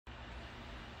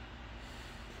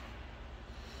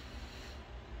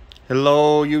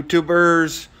Hello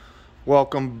YouTubers,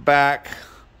 welcome back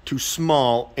to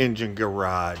Small Engine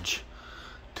Garage.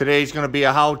 Today's going to be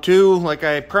a how-to, like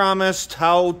I promised,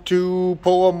 how to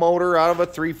pull a motor out of a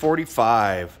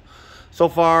 345. So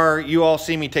far, you all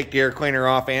see me take the air cleaner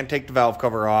off and take the valve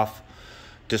cover off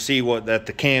to see that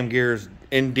the cam gear is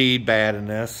indeed bad in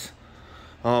this.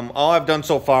 All I've done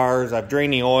so far is I've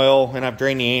drained the oil and I've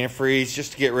drained the antifreeze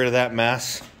just to get rid of that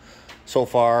mess. So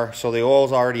far, so the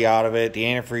oil's already out of it, the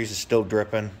antifreeze is still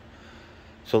dripping.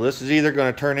 So this is either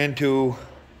going to turn into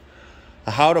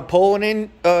a how to pull an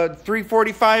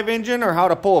 345 engine or how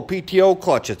to pull a P.T.O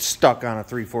clutch that's stuck on a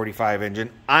 345 engine.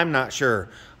 I'm not sure.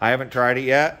 I haven't tried it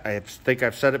yet. I think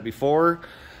I've said it before.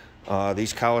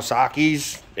 These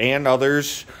Kawasaki's and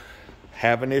others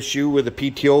have an issue with the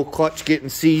P.T.O clutch getting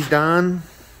seized on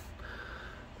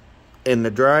and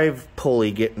the drive pulley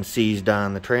getting seized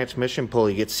on. The transmission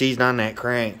pulley gets seized on that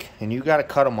crank, and you got to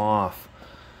cut them off.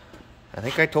 I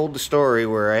think I told the story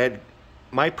where I had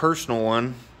my personal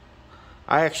one.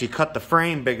 I actually cut the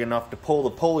frame big enough to pull the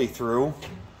pulley through,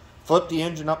 flipped the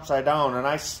engine upside down, and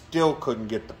I still couldn't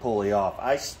get the pulley off.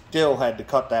 I still had to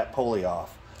cut that pulley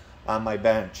off on my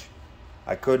bench.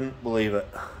 I couldn't believe it.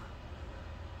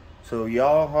 So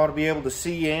y'all ought to be able to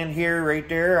see and hear right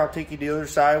there. I'll take you to the other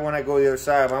side when I go to the other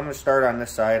side. But I'm going to start on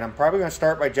this side. I'm probably going to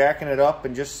start by jacking it up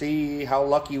and just see how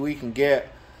lucky we can get.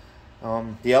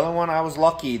 The other one, I was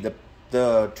lucky.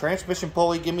 The transmission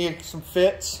pulley gave me some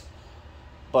fits,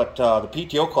 but the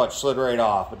P.T.O clutch slid right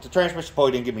off. But the transmission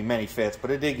pulley didn't give me many fits, but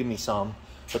it did give me some.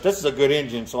 But this is a good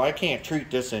engine, so I can't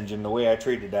treat this engine the way I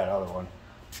treated that other one.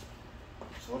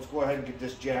 So let's go ahead and get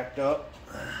this jacked up.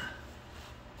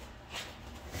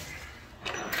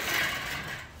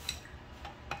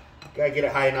 Gotta get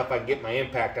it high enough I can get my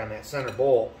impact on that center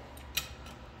bolt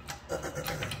of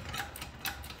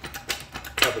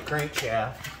the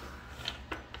crankshaft.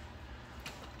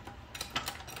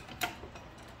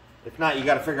 If not, you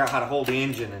gotta figure out how to hold the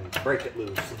engine and break it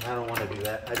loose. And I don't want to do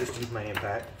that. I just use my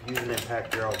impact. If you use an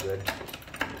impact, you're all good.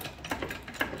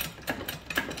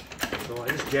 So I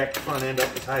just jack the front end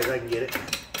up as high as I can get it.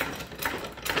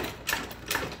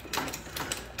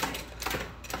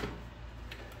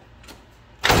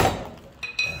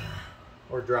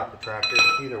 Or drop the tractor,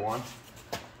 either one.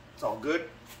 It's all good.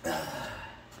 It's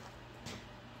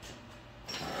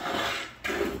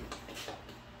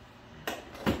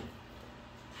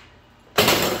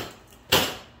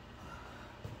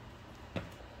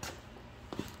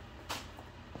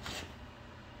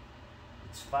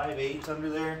 5/8 under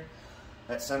there.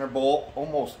 That center bolt,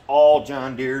 almost all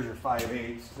John Deere's are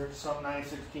 5/8. There's some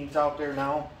 9/16s out there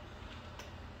now.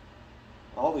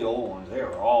 All the old ones, they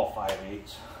are all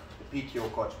 5/8. P.T.O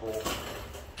clutch bolt.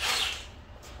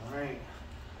 Alright.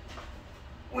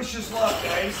 Wish us luck,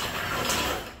 guys.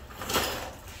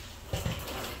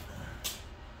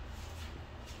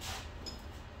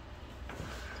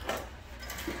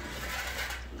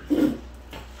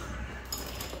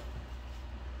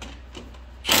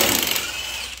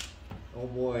 Oh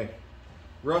boy.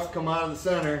 Rust come out of the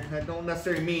center. That don't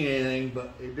necessarily mean anything,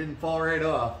 but it didn't fall right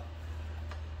off.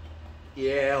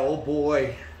 Yeah, oh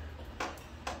boy.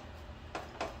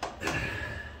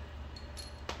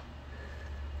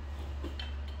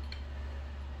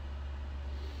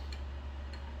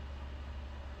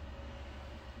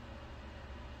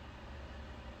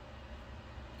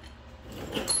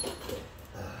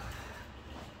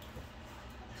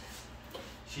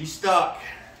 She's stuck.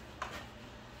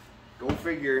 Go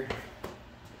figure.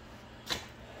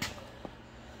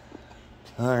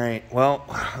 Alright, well,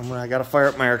 I gotta fire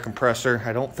up my air compressor.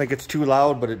 I don't think it's too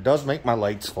loud, but it does make my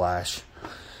lights flash.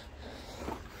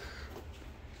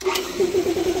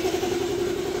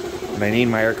 And I need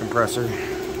my air compressor.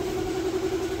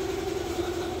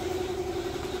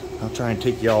 I'll try and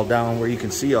take you all down where you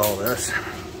can see all this.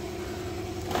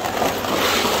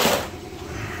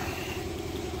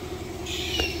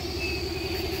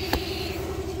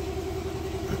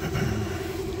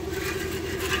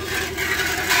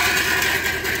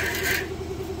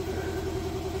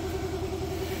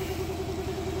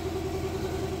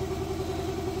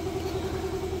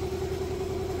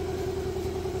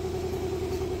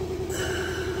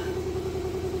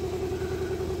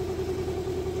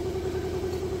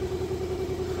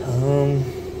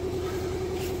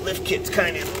 Lift kit's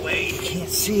kind of in the way, you can't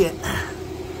see it.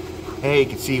 Hey, you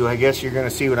can see, I guess you're gonna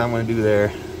see what I'm gonna do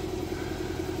there.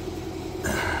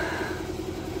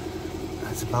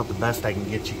 That's about the best I can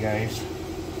get you guys.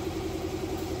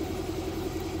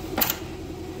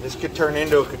 This could turn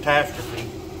into a catastrophe.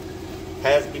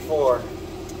 Has before.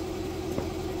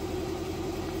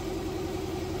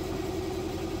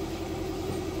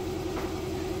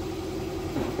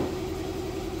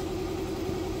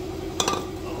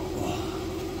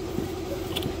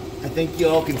 think you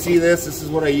all can see this. This is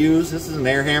what I use. This is an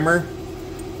air hammer.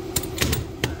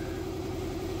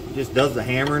 It just does the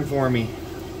hammering for me.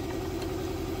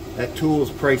 That tool is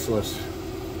priceless.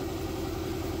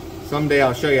 Someday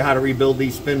I'll show you how to rebuild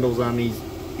these spindles on these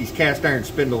cast iron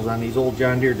spindles on these old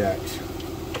John Deere decks.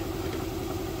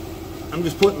 I'm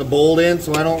just putting the bolt in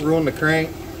so I don't ruin the crank.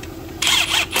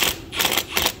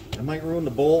 I might ruin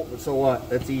the bolt, but so what?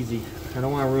 That's easy. I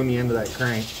don't want to ruin the end of that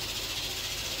crank.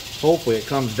 Hopefully it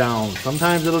comes down.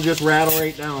 Sometimes it'll just rattle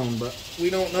right down, but we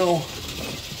don't know.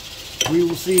 We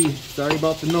will see. Sorry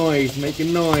about the noise,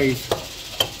 making noise.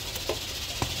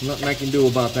 Nothing I can do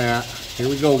about that. Here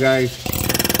we go, guys.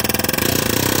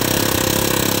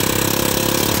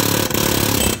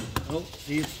 Oh,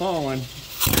 see, it's falling.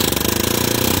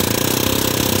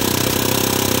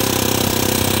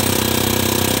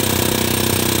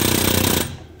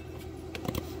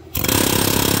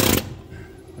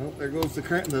 Oh, there goes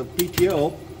the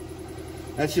P.T.O.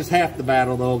 That's just half the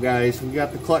battle, though, guys. We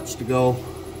got the clutch to go.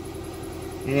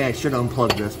 Yeah, I should have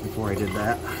unplugged this before I did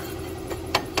that.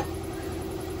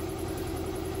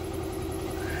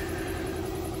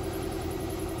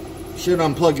 Should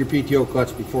unplug your P.T.O.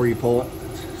 clutch before you pull it,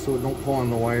 so it don't pull on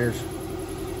the wires.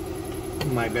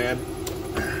 My bad.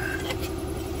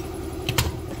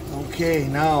 Okay,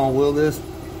 now will this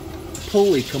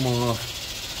pulley come off?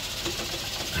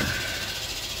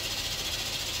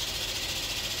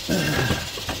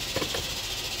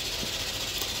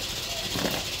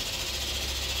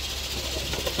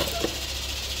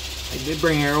 I did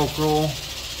bring arrow roll.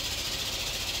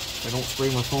 I don't spray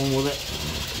my phone with it.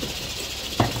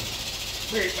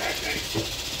 Very back, guys.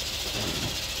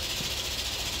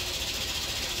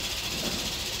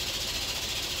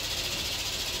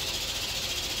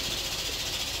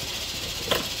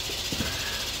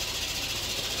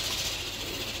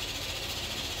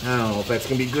 I don't know if that's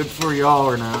going to be good for y'all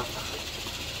or not.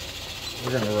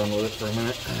 We're going to run with it for a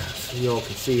minute so y'all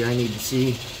can see. I need to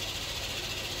see.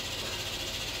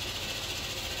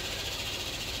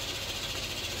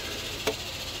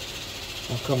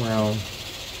 I'll come around.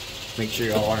 Make sure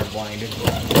y'all aren't blinded.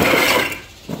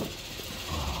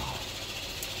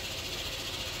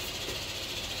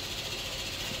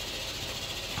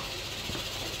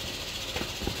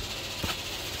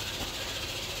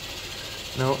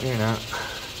 No, you're not.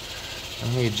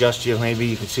 Let me adjust you. Maybe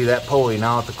you can see that pulley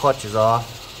now that the clutch is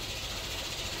off.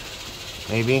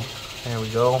 Maybe. There we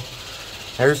go.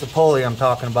 There's the pulley I'm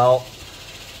talking about.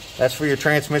 That's for your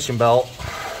transmission belt.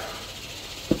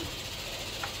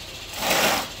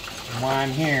 While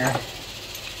I'm here,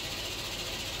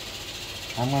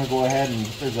 I'm going to go ahead and,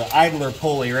 there's an idler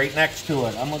pulley right next to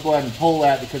it. I'm going to go ahead and pull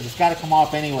that because it's got to come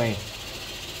off anyway.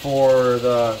 There's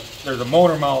a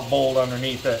motor mount bolt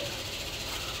underneath it.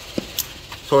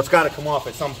 So it's got to come off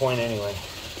at some point anyway.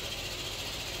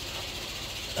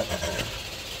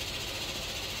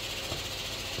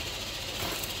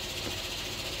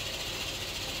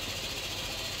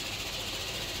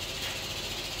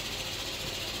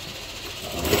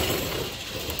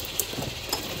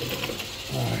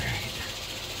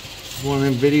 One of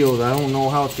them videos, I don't know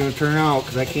how it's going to turn out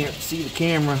because I can't see the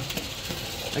camera.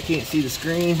 I can't see the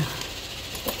screen.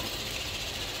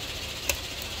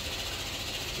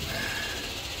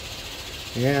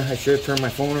 Yeah, I should have turned my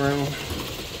phone around.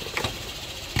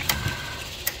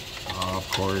 Oh, of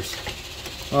course.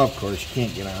 Of course, you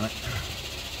can't get on it.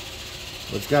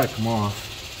 But it's got to come off.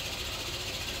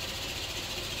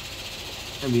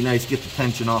 It'd be nice to get the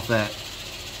tension off that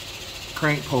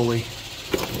crank pulley.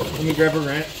 Let me grab a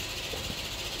wrench.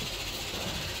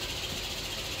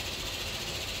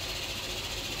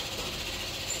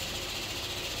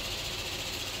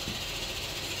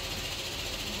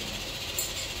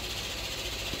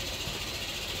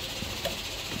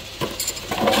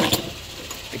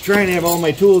 I try and have all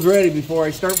my tools ready before I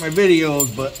start my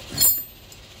videos, but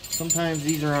sometimes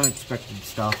these are unexpected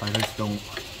stuff. I just don't.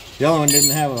 The other one didn't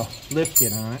have a lift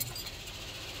kit on it.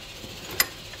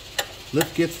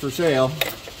 Lift kits for sale.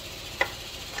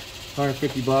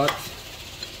 150 bucks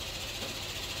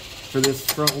for this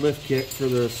front lift kit for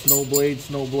the snow blade,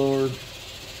 snow blower,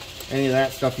 any of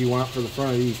that stuff you want for the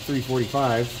front of these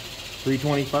 345s.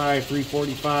 325,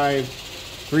 345,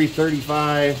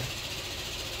 335.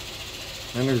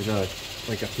 Then there's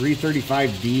like a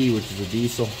 335D, which is a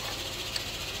diesel.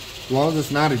 As long as it's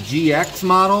not a GX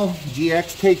model.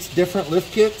 GX takes different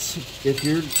lift kits. If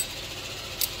you're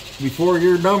before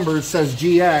your number says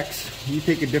GX, you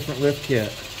take a different lift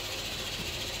kit.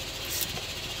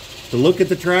 To look at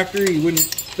the tractor, you wouldn't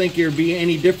think there'd be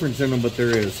any difference in them, but there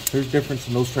is. There's difference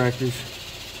in those tractors.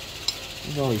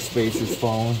 There's all these spacers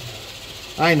falling.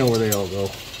 I know where they all go.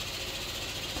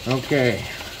 Okay.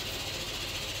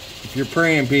 If you're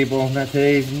praying, people, that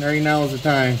right now is the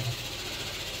time.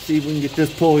 See if we can get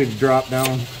this pulley to drop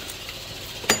down.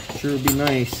 Sure would be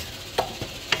nice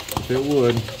if it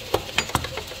would.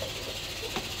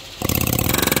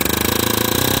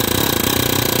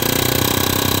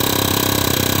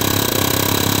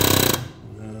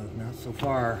 Not so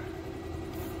far.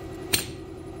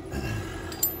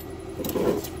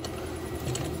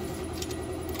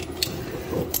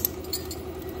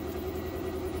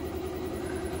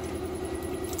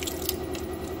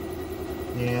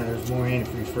 Yeah, there's more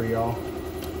antifreeze for y'all.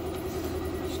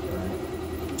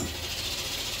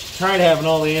 Tried having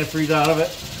all the antifreeze out of it.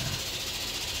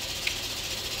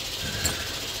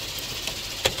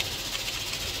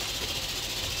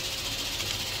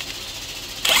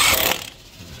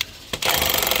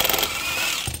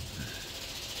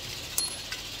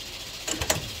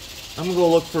 I'm gonna go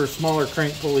look for a smaller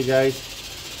crank pulley, guys.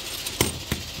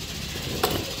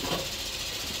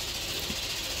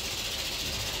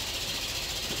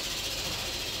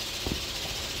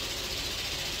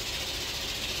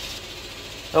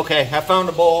 Okay, I found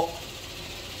a bolt.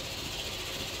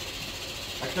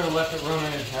 I could have left it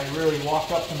running. I really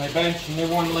walked up to my bench and there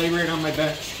one lay right on my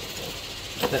bench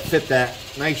that fit that.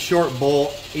 Nice short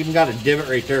bolt. Even got a divot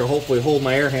right there. Hopefully hold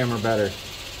my air hammer better.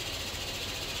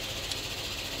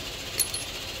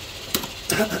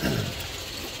 I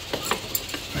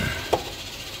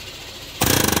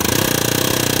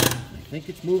think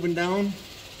it's moving down.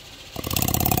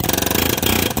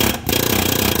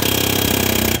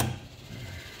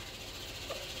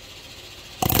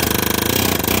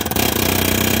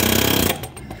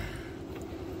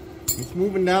 It's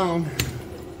moving down.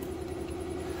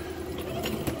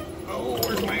 Oh,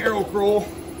 where's my arrow roll?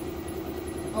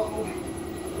 Uh-oh.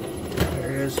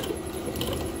 There it is.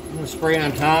 I'm gonna spray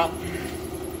on top.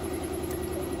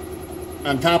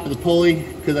 On top of the pulley,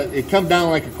 because it come down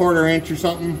like a 1/4 inch or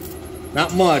something.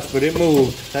 Not much, but it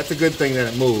moved. That's a good thing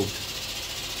that it moved.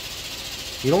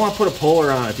 You don't want to put a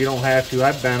puller on it if you don't have to.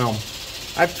 I've bent them.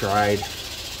 I've tried.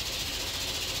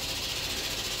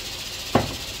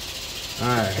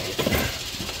 Alright.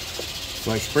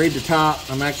 So I sprayed the top.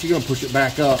 I'm actually going to push it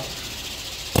back up.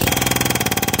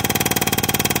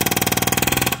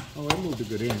 Oh, that moved a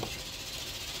good inch.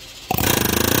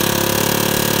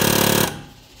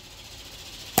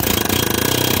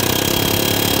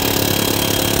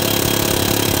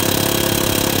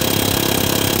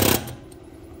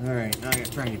 Alright, now I got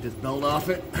to try and get this belt off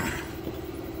it.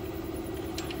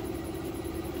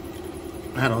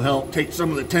 That'll help take some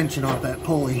of the tension off that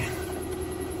pulley.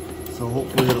 So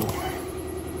hopefully it'll...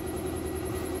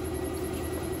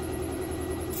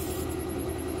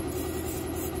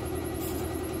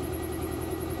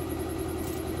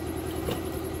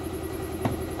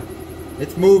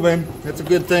 It's moving. That's a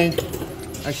good thing.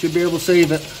 I should be able to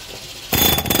save it.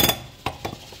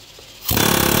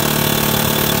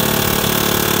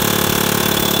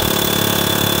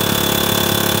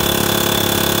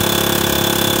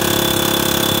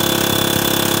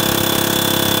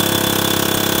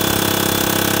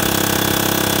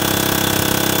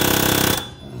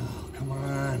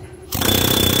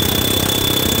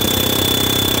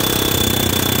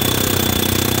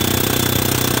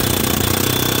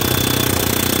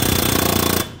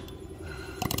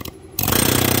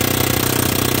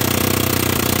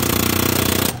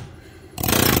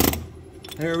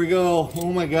 There we go.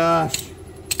 Oh my gosh.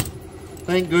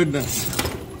 Thank goodness.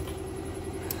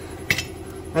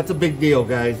 That's a big deal,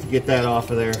 guys, to get that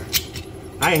off of there.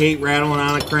 I hate rattling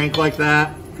on a crank like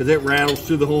that because it rattles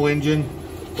through the whole engine.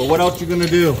 But what else you gonna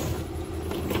do?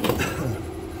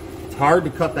 It's hard to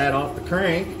cut that off the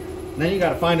crank. And then you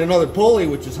gotta find another pulley,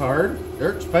 which is hard.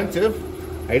 They're expensive.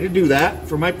 I had to do that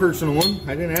for my personal one.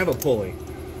 I didn't have a pulley.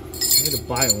 I had to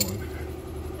buy one.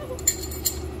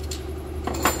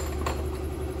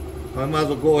 I might as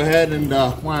well go ahead and,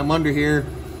 while I'm under here,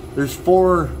 there's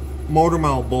 4 motor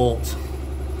mount bolts.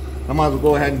 I might as well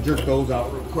go ahead and jerk those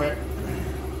out real quick.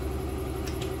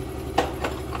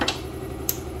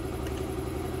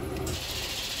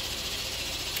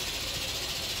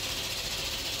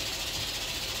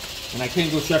 And I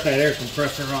can go shut that air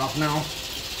compressor off now.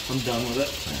 I'm done with it.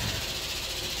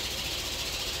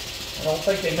 I don't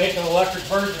think they make an electric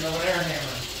version of an air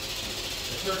hammer.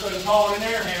 They sure couldn't call it an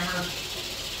air hammer.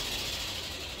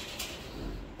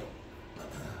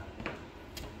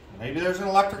 Maybe there's an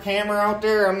electric hammer out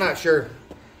there, I'm not sure.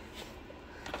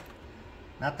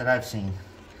 Not that I've seen.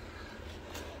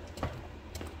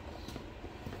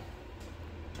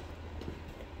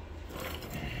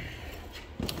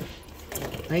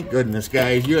 Thank goodness,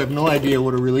 guys. You have no idea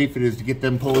what a relief it is to get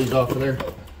them pulleys off of there.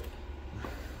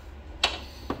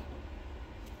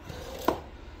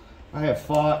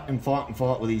 and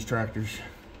fought with these tractors.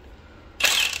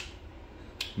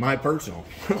 My personal.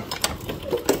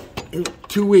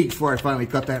 2 weeks before I finally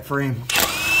cut that frame.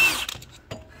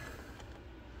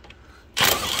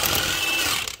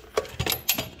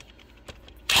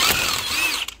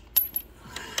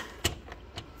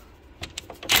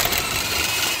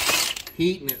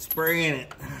 Heating it, spraying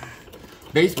it.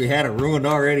 Basically had it ruined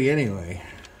already anyway.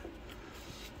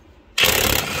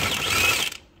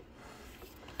 Just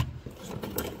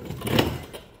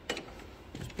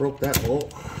broke that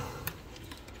bolt.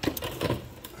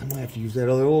 I might have to use that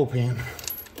other oil pan.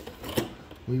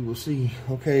 We will see.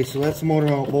 Okay, so that's the motor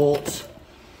mount bolts.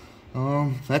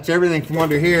 That's everything from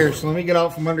under here. So let me get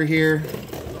out from under here.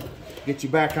 Get you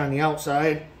back on the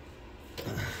outside.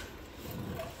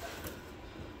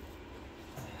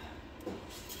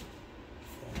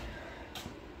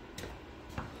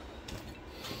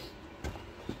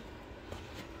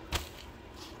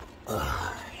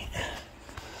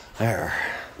 There.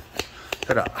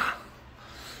 Ta-da.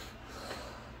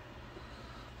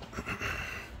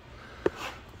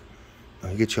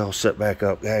 I'll get you all set back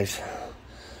up, guys.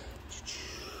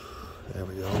 There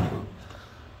we go.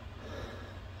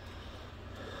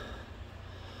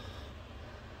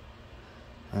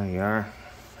 There you are,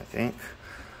 I think.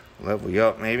 Level you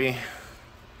up, maybe.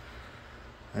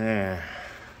 There.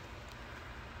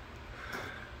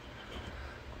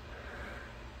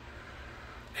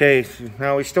 Okay, so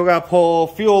now we still got to pull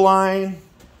fuel line,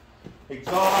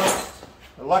 exhaust,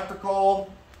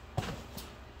 electrical.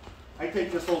 I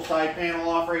take this little side panel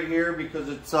off right here because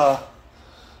it's,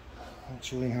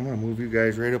 actually, I'm going to move you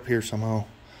guys right up here somehow.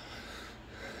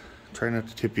 Try not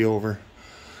to tip you over.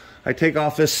 I take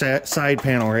off this side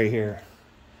panel right here.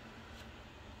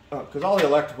 Because all the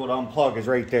electrical to unplug is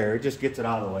right there. It just gets it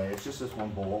out of the way. It's just this one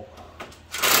bolt.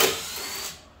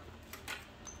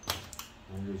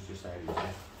 And it's just that easy.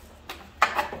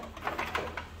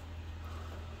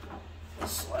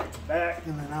 Slides back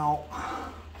and then out.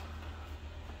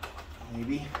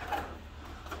 Maybe.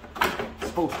 It's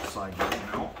supposed to slide back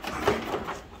and out.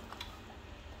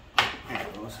 There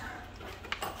it goes.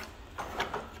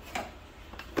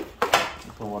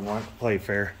 People wouldn't want to play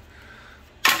fair.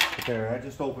 But there, that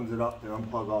just opens it up to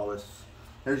unplug all this.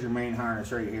 There's your main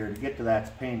harness right here. To get to that,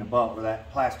 it's a pain in the butt with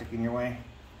that plastic in your way.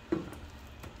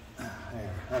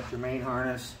 There, that's your main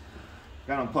harness.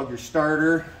 Gotta unplug your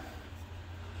starter.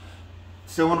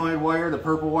 Solenoid wire, the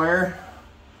purple wire.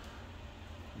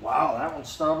 Wow, that one's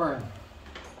stubborn.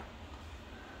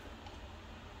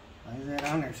 Why is that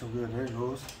on there so good? There it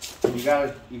goes. And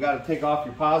you gotta take off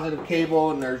your positive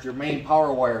cable, and there's your main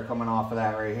power wire coming off of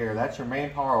that right here. That's your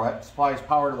main power. That supplies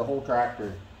power to the whole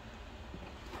tractor.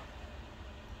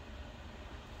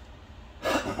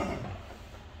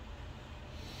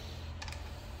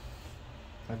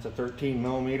 That's a 13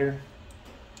 millimeter.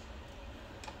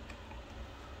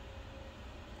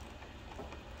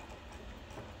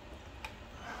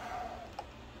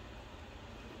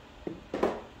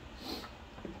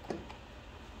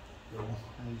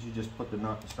 You just put the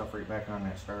nut and stuff right back on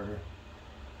that starter.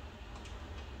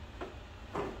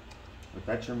 But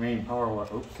that's your main power wire.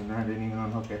 Oops, and I didn't even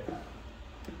unhook it.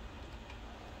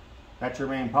 That's your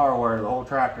main power wire to the whole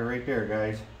tractor right there,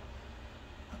 guys.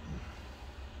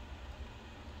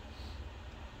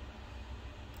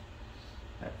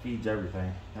 That feeds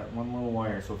everything. That one little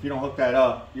wire. So if you don't hook that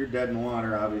up, you're dead in the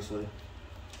water, obviously.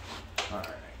 Alright.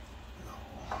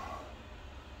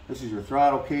 This is your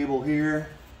throttle cable here.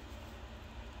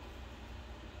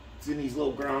 It's in these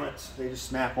little grommets. They just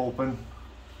snap open.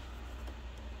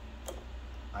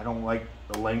 I don't like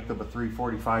the length of a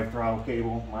 345 throttle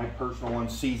cable. My personal one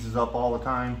seizes up all the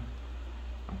time.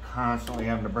 I'm constantly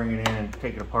having to bring it in and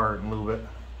take it apart and lube it.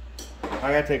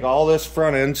 I gotta take all this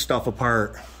front end stuff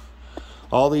apart.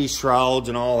 All these shrouds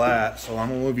and all that. So I'm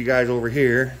gonna move you guys over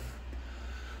here.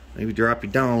 Maybe drop you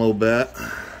down a little bit.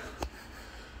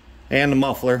 And the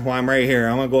muffler. While I'm right here,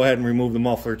 I'm gonna go ahead and remove the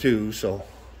muffler too. So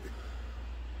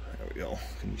there we go.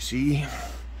 Can you see?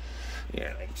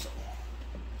 Yeah, I think so.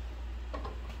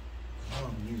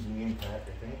 I'm using the impact,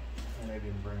 I think, and I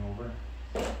didn't bring over.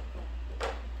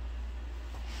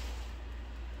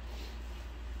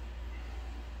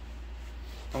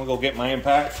 I'm gonna go get my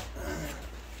impact.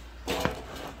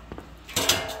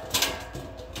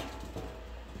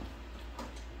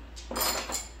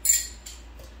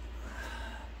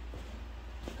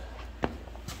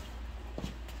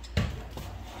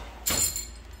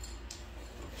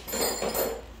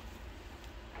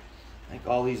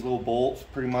 All these little bolts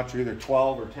pretty much are either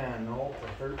 12 or 10. No,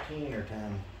 they're 13 or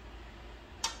 10.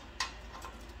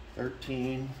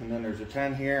 13, and then there's a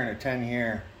 10 here and a 10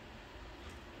 here.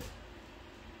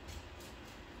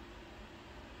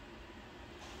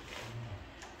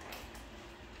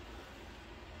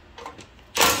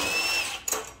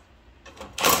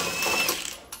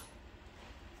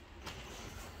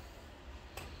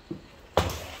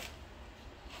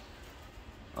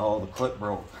 clip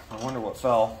broke. I wonder what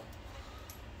fell.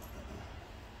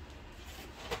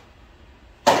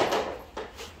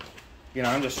 You know,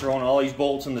 I'm just throwing all these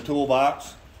bolts in the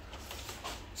toolbox.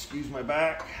 Excuse my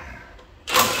back.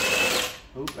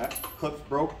 Oh, that clip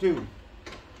broke too.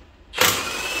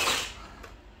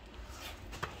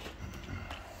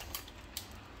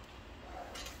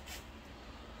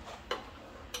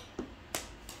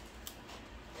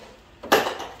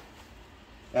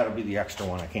 That'll be the extra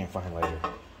one I can't find later.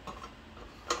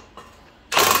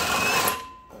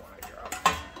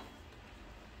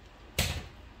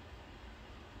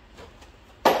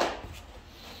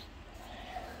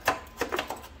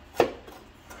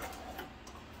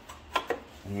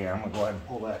 Yeah, I'm gonna go ahead and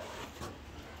pull that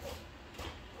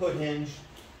hood hinge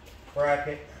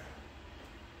bracket.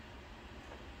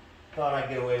 Thought I'd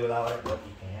get away without it, but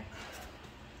you can't.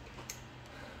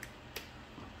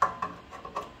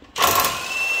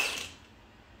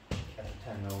 Got a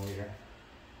 10mm.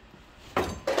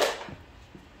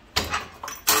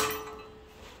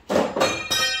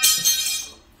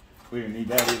 We didn't need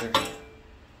that either.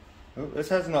 Oh, this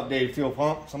has an updated fuel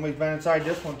pump. Somebody's been inside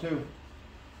this one too.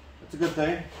 That's a good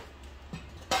thing.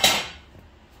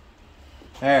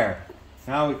 There.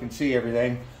 Now we can see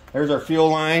everything. There's our fuel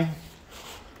line.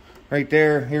 Right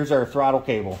there. Here's our throttle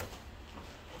cable.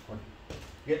 We're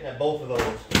getting at both of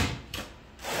those.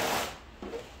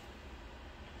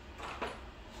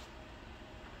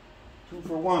 Two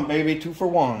for one, baby. 2 for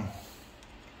 1.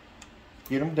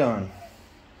 Get them done.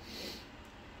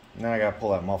 Now I gotta pull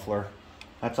that muffler.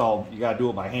 That's all. You gotta do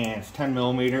it by hand. It's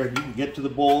 10mm. You can get to the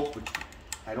bolt, but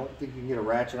I don't think you can get a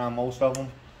ratchet on most of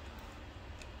them.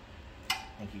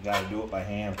 I think you got to do it by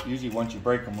hand. Usually once you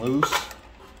break them loose,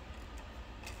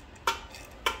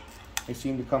 they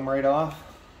seem to come right off.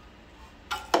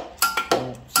 I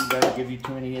don't see that give you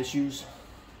too many issues.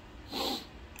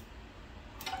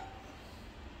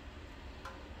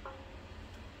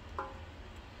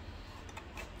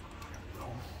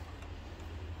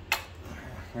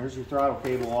 There's your throttle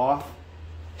cable off.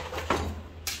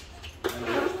 And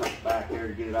the rest comes back there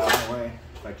to get it out of the way.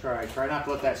 If I try not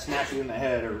to let that snap you in the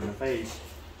head or in the face.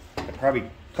 It'd probably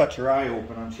cut your eye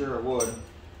open, I'm sure it would.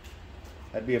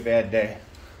 That'd be a bad day.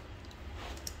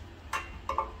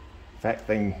 That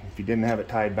thing, if you didn't have it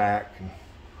tied back and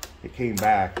it came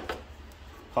back,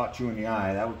 caught you in the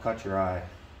eye, that would cut your eye.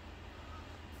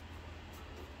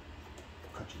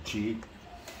 Cut your cheek,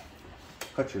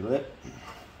 cut your lip.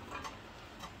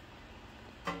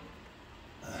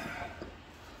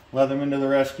 Leatherman to the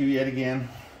rescue yet again.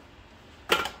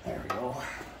 There we go.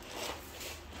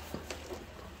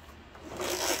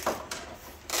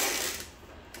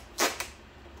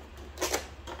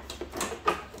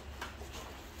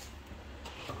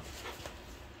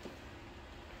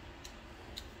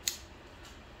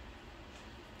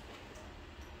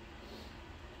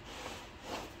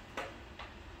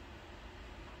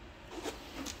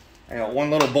 I got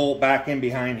one little bolt back in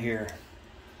behind here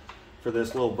for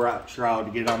this little shroud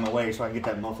to get it on the way so I can get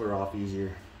that muffler off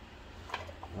easier. I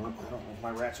don't know if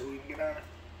my ratchet will even get on it.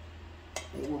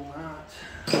 It will not.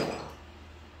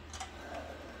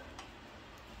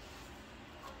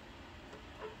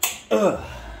 Ugh.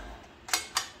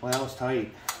 Well, that was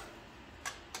tight.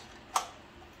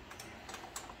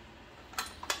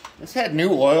 This had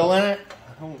new oil in it.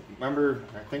 I don't remember.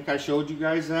 I think I showed you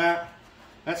guys that.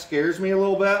 That scares me a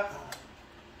little bit.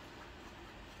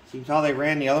 Seems how they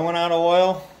ran the other one out of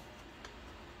oil.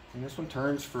 And this one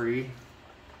turns free.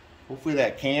 Hopefully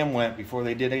that cam went before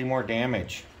they did any more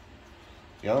damage.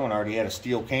 The other one already had a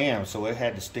steel cam, so it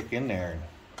had to stick in there and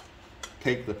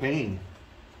take the pain.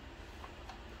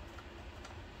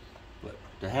 But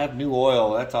to have new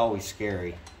oil, that's always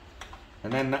scary.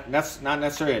 And then that's not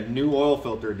necessarily a new oil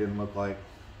filter, it didn't look like.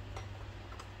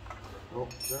 Oh,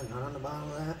 is there a nut on the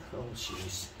bottom of that? Oh,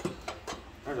 jeez.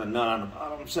 There's a nut on the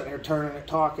bottom. I'm sitting here turning it,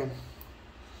 talking.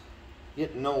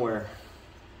 Getting nowhere.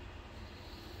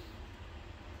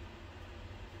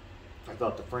 I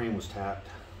thought the frame was tapped.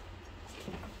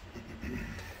 There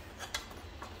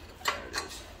it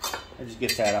is. That just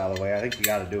gets that out of the way. I think you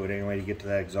got to do it anyway to get to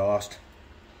that exhaust.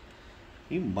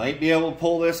 You might be able to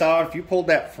pull this out. If you pulled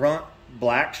that front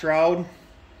black shroud,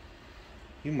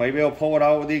 you might be able to pull it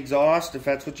out with the exhaust if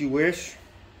that's what you wish.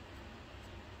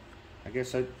 I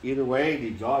guess either way, the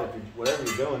exhaust, whatever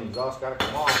you're doing, the exhaust got to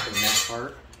come off for the next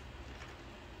part.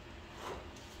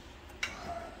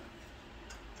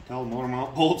 Tell the motor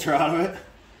mount bolts are out of it,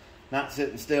 not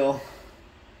sitting still.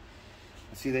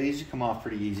 See, they usually come off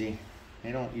pretty easy.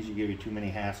 They don't usually give you too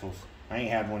many hassles. I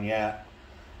ain't had one yet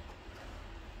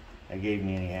that gave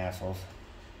me any hassles.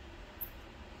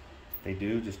 If they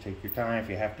do, just take your time. If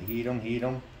you have to heat them, heat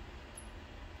them.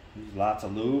 Use lots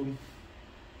of lube.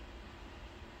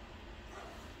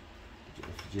 If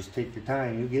you just take your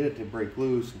time, you get it to break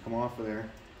loose and come off of there.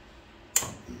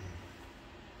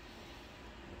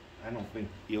 I don't think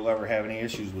you'll ever have any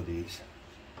issues with these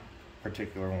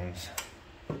particular ones.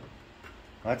 Well,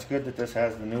 that's good that this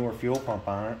has the newer fuel pump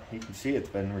on it. You can see it's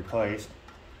been replaced.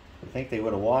 I think they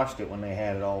would have washed it when they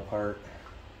had it all apart.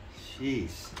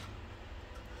 Jeez.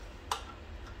 I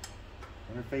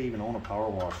wonder if they even own a power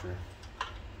washer.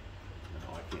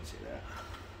 No, I can't say that.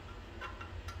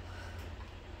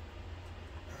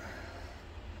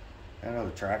 That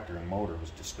other tractor and motor was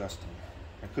disgusting.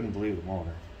 I couldn't believe the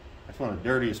motor. That's one of the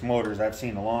dirtiest motors I've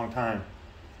seen in a long time.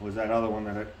 Was that other one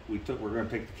that we're going to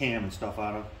take the cam and stuff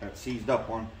out of, that seized up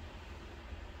one.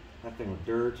 That thing was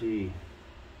dirty.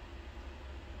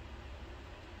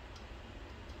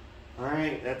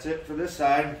 Alright, that's it for this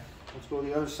side. Let's go to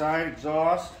the other side,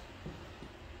 exhaust.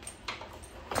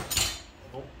 I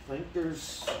don't think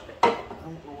there's, I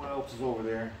don't know what else is over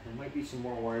there. There might be some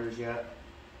more wires yet.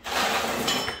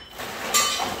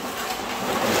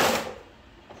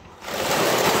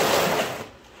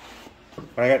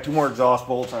 But I got 2 more exhaust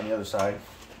bolts on the other side.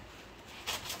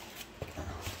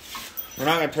 We're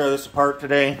not going to tear this apart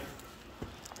today.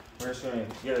 We're just going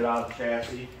to get it out of the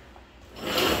chassis.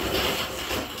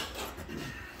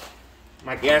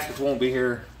 My gaskets won't be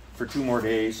here for 2 more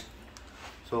days,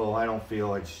 so I don't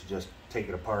feel I should just take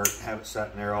it apart, have it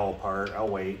set in there all apart. I'll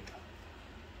wait.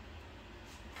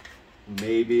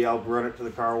 Maybe I'll run it to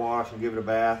the car wash and give it a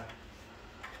bath,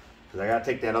 because I got to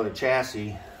take that other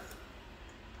chassis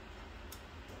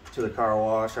to the car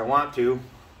wash. I want to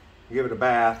give it a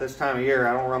bath. This time of year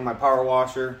I don't run my power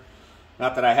washer.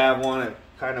 Not that I have one. It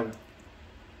kind of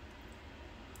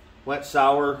went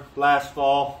sour last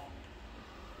fall.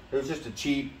 It was just a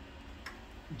cheap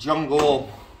jungle,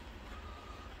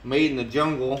 made in the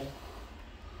jungle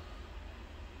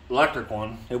electric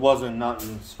one. It wasn't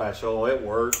nothing special. It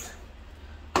worked,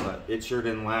 but it sure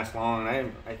didn't last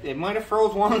long. It might have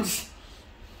froze once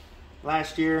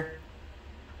last year.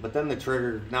 But then the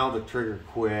trigger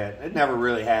quit. It never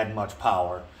really had much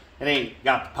power. It ain't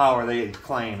got the power they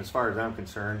claim as far as I'm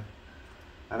concerned.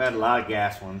 I've had a lot of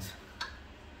gas ones.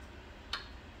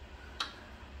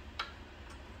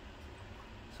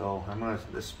 So I'm gonna,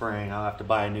 this spring, I'll have to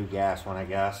buy a new gas one, I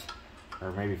guess.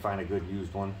 Or maybe find a good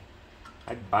used one.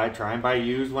 I'd try and buy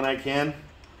used when I can.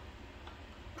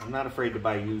 I'm not afraid to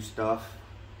buy used stuff.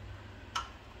 I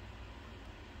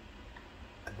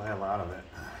buy a lot of it.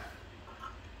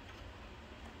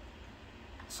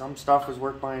 Some stuff is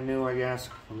worth buying new, I guess.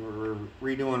 We're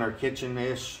redoing our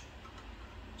kitchen-ish.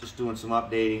 Just doing some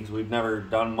updatings. We've never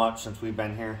done much since we've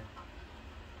been here.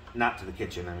 Not to the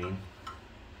kitchen, I mean.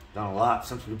 Done a lot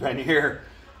since we've been here.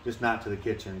 Just not to the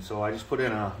kitchen. So I just put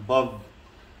in a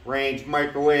above-range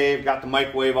microwave. Got the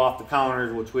microwave off the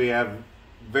counters, which we have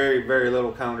very, very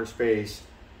little counter space.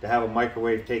 To have a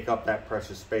microwave take up that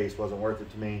precious space wasn't worth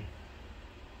it to me.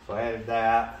 So I added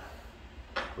that.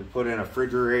 We put in a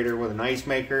refrigerator with an ice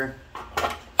maker,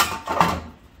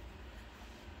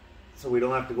 so we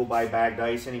don't have to go buy bagged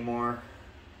ice anymore.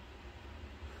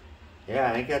 Yeah,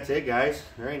 I think that's it, guys.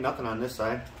 There ain't nothing on this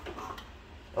side.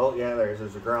 Oh yeah,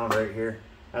 there's a ground right here.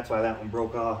 That's why that one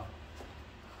broke off.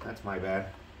 That's my bad.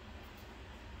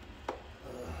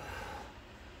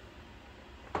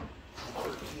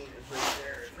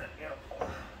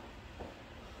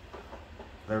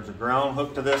 There's a ground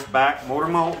hooked to this back motor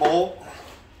mount bolt.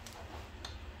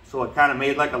 So it kind of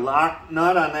made like a lock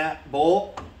nut on that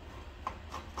bolt,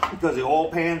 because the oil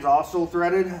pan's also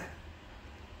threaded.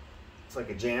 It's like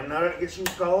a jam nut, I guess you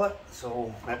would call it.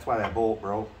 So that's why that bolt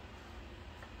broke.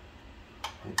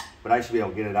 But I should be able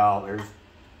to get it out. There's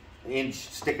an inch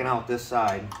sticking out this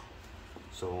side.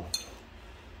 So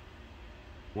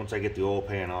once I get the oil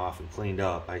pan off and cleaned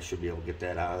up, I should be able to get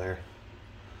that out of there.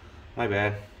 My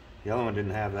bad. The other one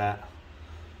didn't have that.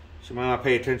 So you might want to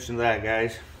pay attention to that,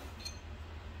 guys.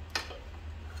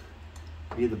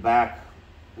 Be the back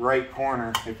right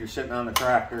corner if you're sitting on the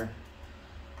tractor.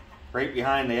 Right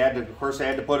behind, of course they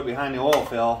had to put it behind the oil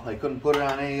fill. They couldn't put it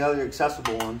on any other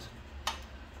accessible ones.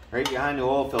 Right behind the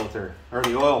oil filter, or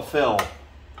the oil fill.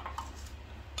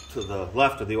 To the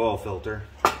left of the oil filter.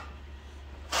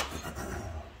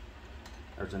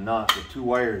 There's a nut with 2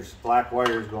 wires, black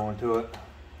wires going to it.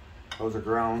 Those are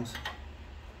grounds.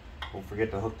 Don't forget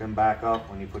to hook them back up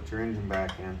when you put your engine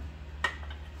back in.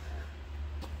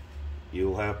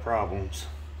 You'll have problems.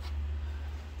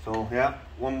 So yeah,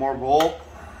 1 more bolt.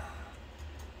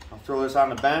 I'll throw this on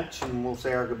the bench and we'll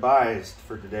say our goodbyes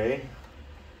for today.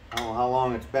 I don't know how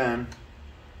long it's been.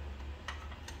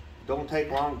 Don't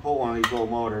take long to pull one of these old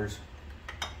motors.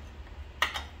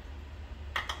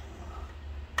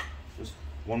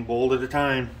 One bolt at a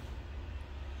time.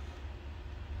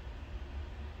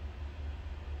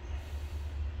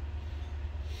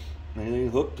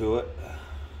 Anything hooked to it.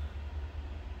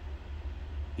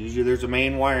 Usually there's a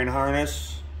main wiring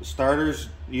harness. The starter's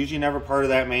usually never part of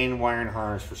that main wiring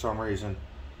harness for some reason.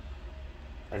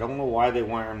 I don't know why they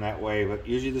wire them that way, but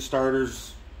usually the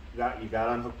starters, you got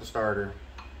to unhook the starter.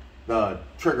 The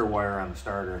trigger wire on the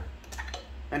starter.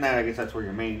 And then I guess that's where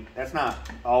your main, that's not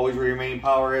always where your main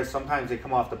power is. Sometimes they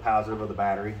come off the positive of the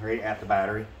battery, right at the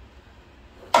battery.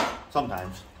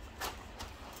 Sometimes.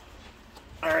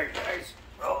 Alright guys.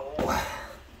 Oh.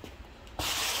 I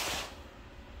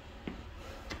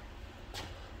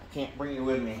can't bring you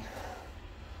with me.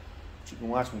 But you can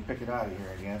watch me pick it out of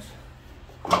here, I guess.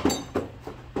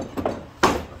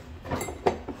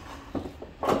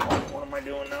 What am I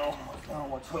doing now? Oh,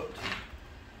 what's hooked?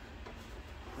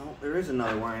 Oh, there is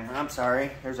another wiring. I'm sorry.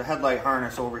 There's a headlight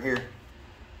harness over here.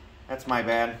 That's my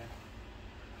bad.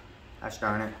 Gosh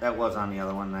darn it. That was on the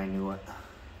other one and I knew it.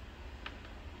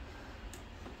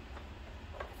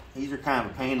 These are kind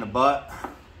of a pain in the butt.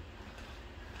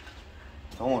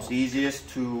 It's almost easiest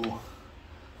to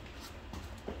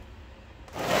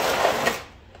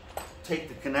take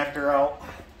the connector out.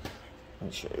 Let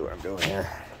me show you what I'm doing here.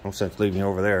 No sense leaving you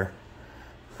over there.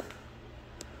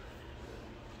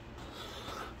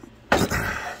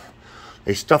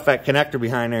 They stuff that connector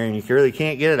behind there and you really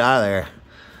can't get it out of there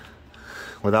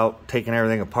without taking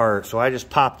everything apart. So I just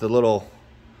pop the little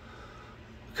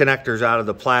connectors out of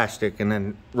the plastic and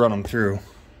then run them through.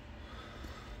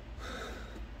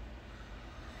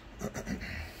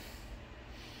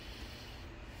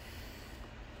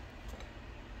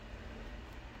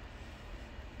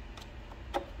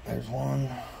 There's one.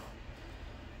 I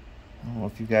don't know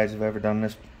if you guys have ever done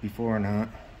this before or not.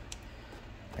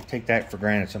 I take that for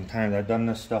granted sometimes. I've done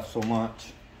this stuff so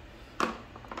much.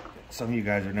 Some of you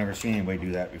guys have never seen anybody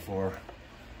do that before.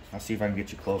 I'll see if I can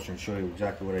get you closer and show you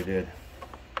exactly what I did.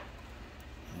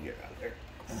 Let me get out of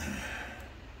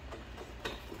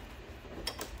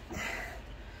there.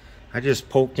 I just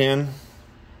poked in.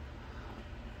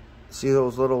 See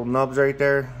those little nubs right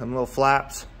there? Them little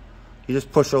flaps? You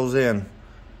just push those in.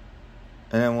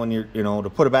 And then when you're, to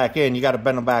put it back in, you got to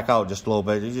bend them back out just a little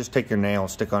bit. You just take your nail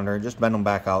and stick under it. Just bend them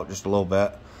back out just a little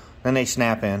bit. Then they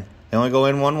snap in. They only go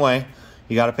in one way.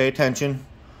 You got to pay attention.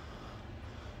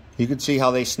 You can see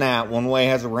how they snap. One way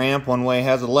has a ramp, one way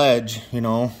has a ledge.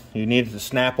 You need to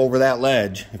snap over that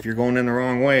ledge. If you're going in the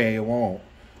wrong way, it won't.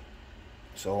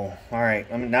 So, all right.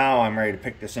 Now I'm ready to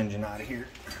pick this engine out of here.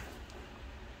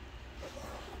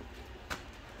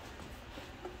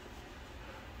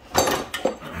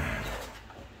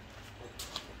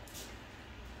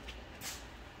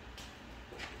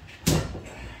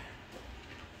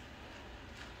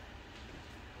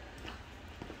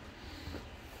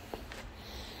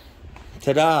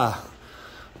 Ta-da!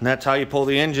 And that's how you pull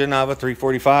the engine out of a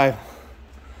 345.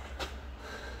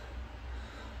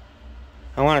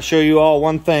 I want to show you all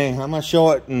one thing. I'm going to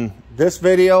show it in this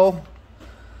video,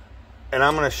 and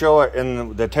I'm going to show it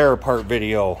in the tear apart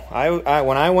video.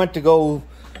 When I went to go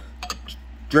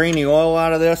drain the oil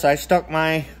out of this, I stuck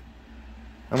my...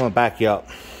 I'm going to back you up.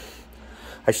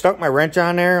 I stuck my wrench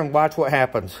on there and watch what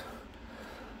happens.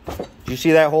 Did you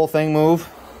see that whole thing move?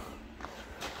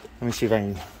 Let me see if I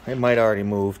can... It might already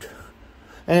moved.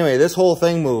 Anyway, this whole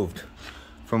thing moved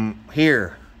from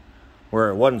here where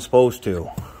it wasn't supposed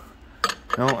to.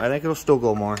 No, I think it'll still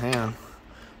go more. Hang on.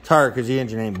 It's hard because the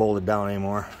engine ain't bolted down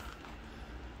anymore.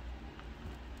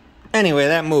 Anyway,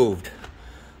 that moved.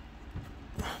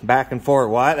 Back and forth.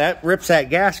 Why? That rips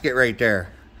that gasket right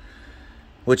there.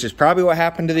 Which is probably what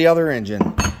happened to the other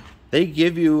engine. They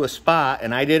give you a spot,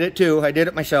 and I did it too. I did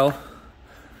it myself.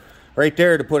 Right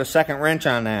there to put a second wrench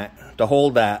on that. To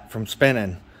hold that from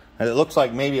spinning. And it looks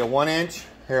like maybe a 1 inch.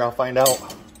 Here, I'll find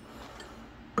out.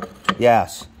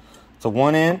 Yes. It's a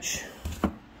 1 inch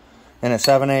and a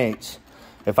 7/8.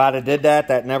 If I'd have did that,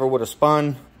 that never would have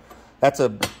spun. That's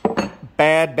a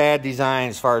bad design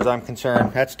as far as I'm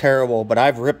concerned. That's terrible. But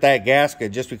I've ripped that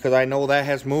gasket just because I know that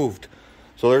has moved.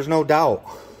 So there's no doubt.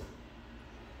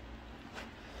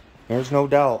 There's no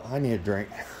doubt. I need a drink.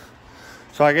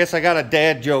 So I guess I got a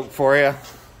dad joke for you.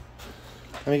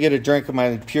 Let me get a drink of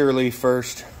my Pure Leaf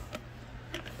first.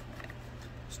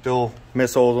 Still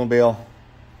miss Oldsmobile.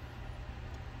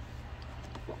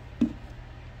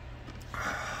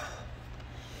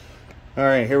 All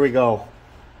right, here we go.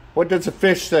 What does a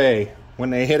fish say when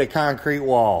they hit a concrete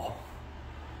wall?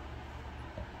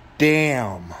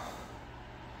 Damn.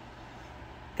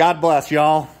 God bless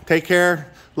y'all. Take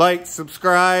care. Like,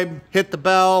 subscribe, hit the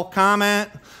bell,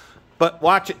 comment. But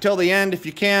watch it till the end if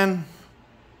you can.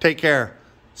 Take care.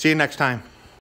 See you next time.